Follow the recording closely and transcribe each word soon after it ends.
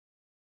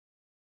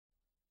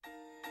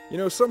You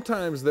know,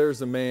 sometimes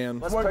there's a man.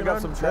 Let's pick up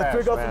some trash,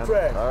 Let's pick up some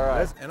trash. All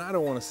right. And I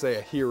don't want to say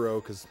a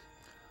hero, because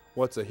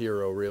what's a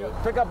hero, really?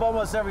 Pick up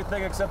almost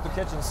everything except the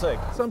kitchen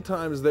sink.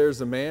 Sometimes there's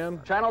a man.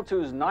 Channel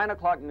 2's 9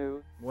 o'clock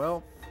news.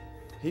 Well,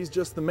 he's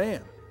just the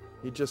man.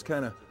 He just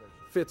kind of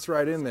fits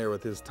right in there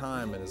with his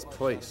time and his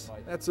place.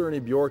 That's Ernie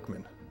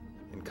Bjorkman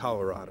in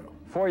Colorado.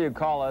 Before you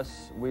call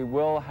us, we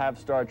will have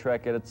Star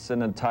Trek in its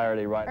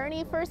entirety right.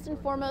 Ernie, first and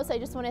foremost, I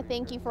just want to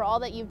thank you for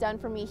all that you've done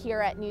for me here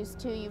at News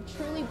 2. You've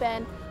truly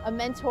been a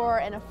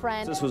mentor and a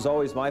friend. This was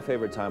always my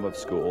favorite time of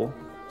school,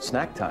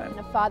 snack time. And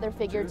a father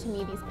figure to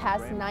me these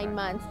past 9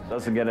 months.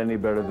 Doesn't get any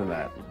better than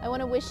that. I want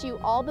to wish you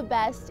all the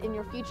best in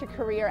your future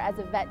career as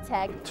a vet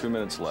tech. 2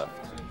 minutes left.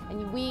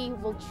 And we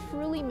will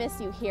truly miss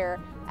you here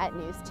at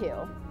News 2.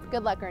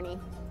 Good luck, Ernie.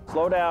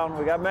 Slow down,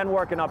 we got men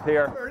working up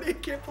here. Ernie, I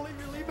can't believe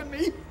you're leaving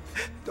me.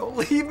 Don't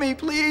leave me,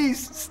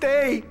 please.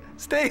 Stay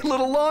a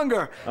little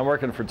longer. I'm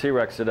working for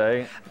T-Rex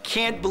today. I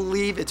can't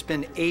believe it's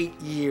been 8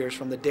 years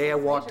from the day I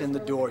walked in the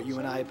door. You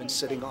and I have been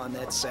sitting on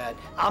that set.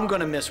 I'm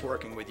gonna miss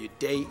working with you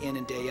day in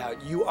and day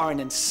out. You are an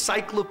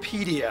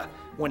encyclopedia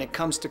when it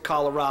comes to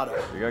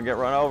Colorado. You're gonna get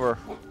run over.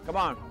 Come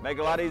on, make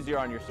it a lot easier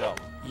on yourself.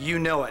 You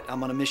know it. I'm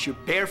gonna miss your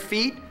bare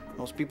feet.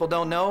 Most people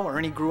don't know,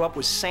 Ernie grew up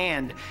with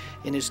sand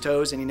in his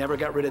toes and he never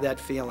got rid of that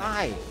feeling.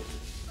 Hi,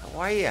 how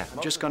are you?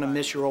 I'm just gonna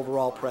miss your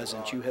overall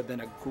presence. You have been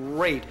a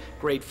great,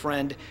 great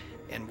friend,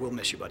 and we'll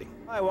miss you, buddy.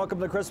 Hi,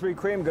 welcome to Krispy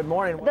Kreme. Good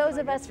morning. Those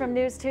of us from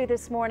News 2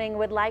 this morning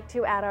would like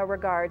to add our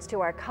regards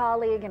to our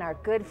colleague and our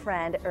good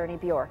friend, Ernie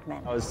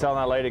Bjorkman. I was telling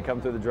that lady to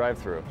come through the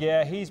drive-thru.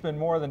 Yeah, he's been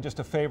more than just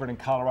a favorite in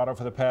Colorado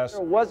for the past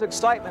There was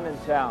excitement in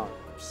town.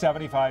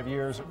 75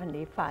 years.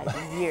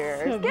 75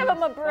 years. Give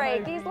him a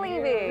break. He's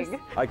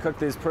leaving. I cooked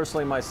these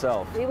personally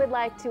myself. We would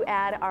like to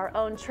add our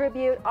own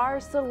tribute,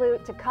 our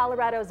salute to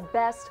Colorado's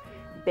best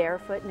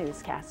barefoot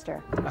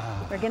newscaster.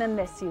 We're gonna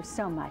miss you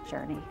so much,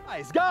 Ernie.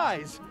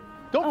 Guys,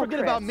 don't forget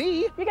Chris, about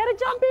me. You gotta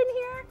jump in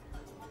here.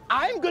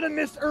 I'm gonna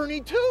miss Ernie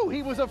too.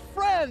 He was a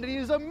friend and he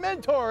was a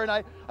mentor, and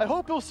I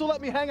hope he'll still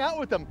let me hang out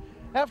with him.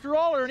 After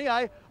all, Ernie,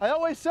 I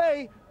always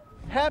say,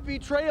 happy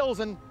trails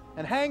and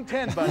hang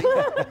 10, buddy.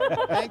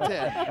 Hang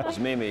 10. It's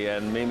Mimi,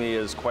 and Mimi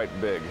is quite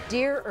big.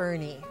 Dear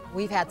Ernie,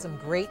 we've had some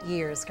great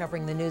years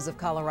covering the news of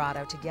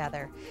Colorado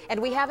together. And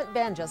we haven't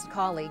been just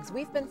colleagues,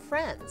 we've been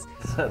friends.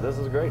 This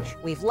is great.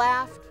 We've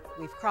laughed,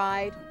 we've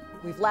cried,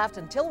 we've laughed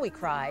until we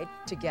cried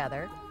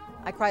together.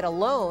 I cried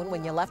alone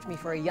when you left me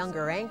for a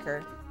younger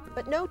anchor.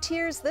 But no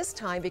tears this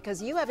time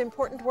because you have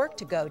important work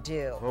to go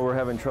do. Well, we're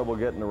having trouble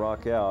getting the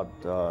rock out.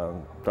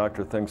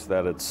 Doctor thinks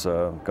that it's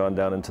gone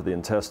down into the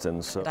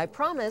intestines. So. And I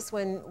promise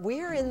when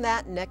we're in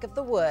that neck of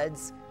the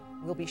woods,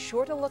 we'll be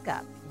sure to look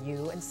up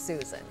you and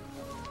Susan.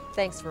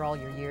 Thanks for all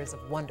your years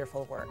of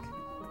wonderful work.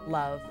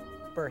 Love,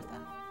 Bertha.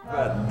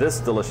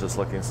 This delicious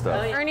looking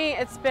stuff. Ernie,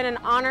 it's been an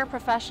honor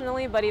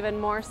professionally, but even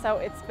more so,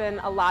 it's been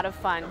a lot of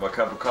fun. Have a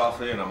cup of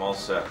coffee and I'm all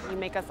set. You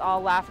make us all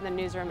laugh in the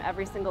newsroom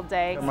every single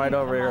day. Come right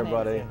over here,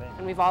 buddy.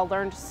 And we've all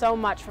learned so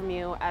much from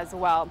you as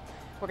well.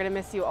 We're going to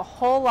miss you a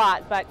whole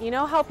lot, but you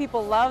know how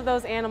people love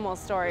those animal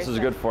stories. This is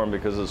good for him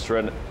because it's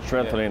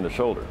strengthening the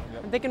shoulder.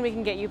 I'm thinking we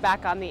can get you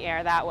back on the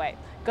air that way.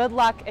 Good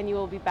luck, and you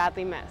will be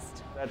badly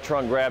missed. That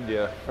trunk grabbed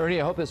you. Ernie,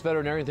 I hope this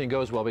veterinarian thing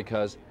goes well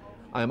because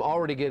I'm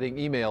already getting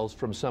emails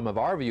from some of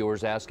our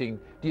viewers asking,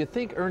 do you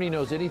think Ernie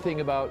knows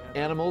anything about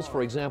animals?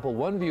 For example,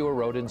 one viewer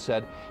wrote and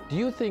said, do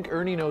you think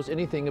Ernie knows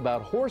anything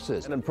about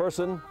horses? And in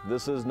person,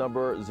 this is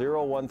number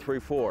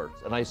 0134.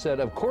 And I said,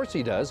 of course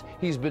he does.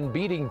 He's been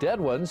beating dead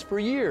ones for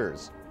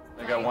years. I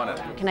think I won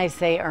it. Can I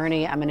say,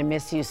 Ernie, I'm going to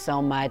miss you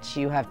so much.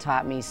 You have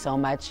taught me so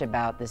much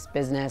about this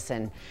business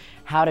and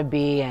how to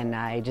be, and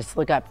I just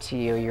look up to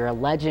you. You're a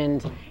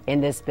legend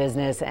in this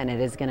business, and it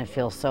is going to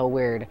feel so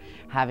weird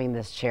having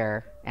this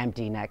chair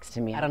empty next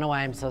to me. I don't know why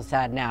I'm so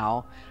sad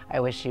now. I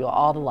wish you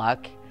all the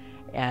luck,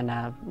 and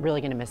really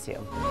going to miss you.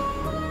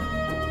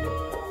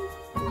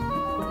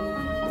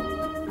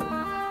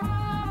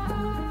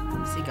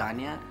 Is he gone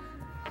yet?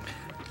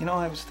 You know,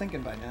 I was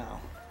thinking by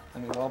now. I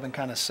mean, we've all been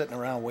kind of sitting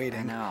around waiting.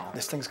 I know.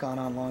 This thing's gone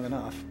on long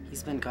enough.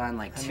 He's been gone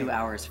like 2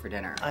 hours for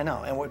dinner. I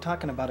know, and we're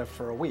talking about it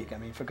for a week. I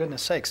mean, for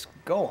goodness sakes,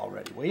 go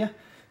already, will you?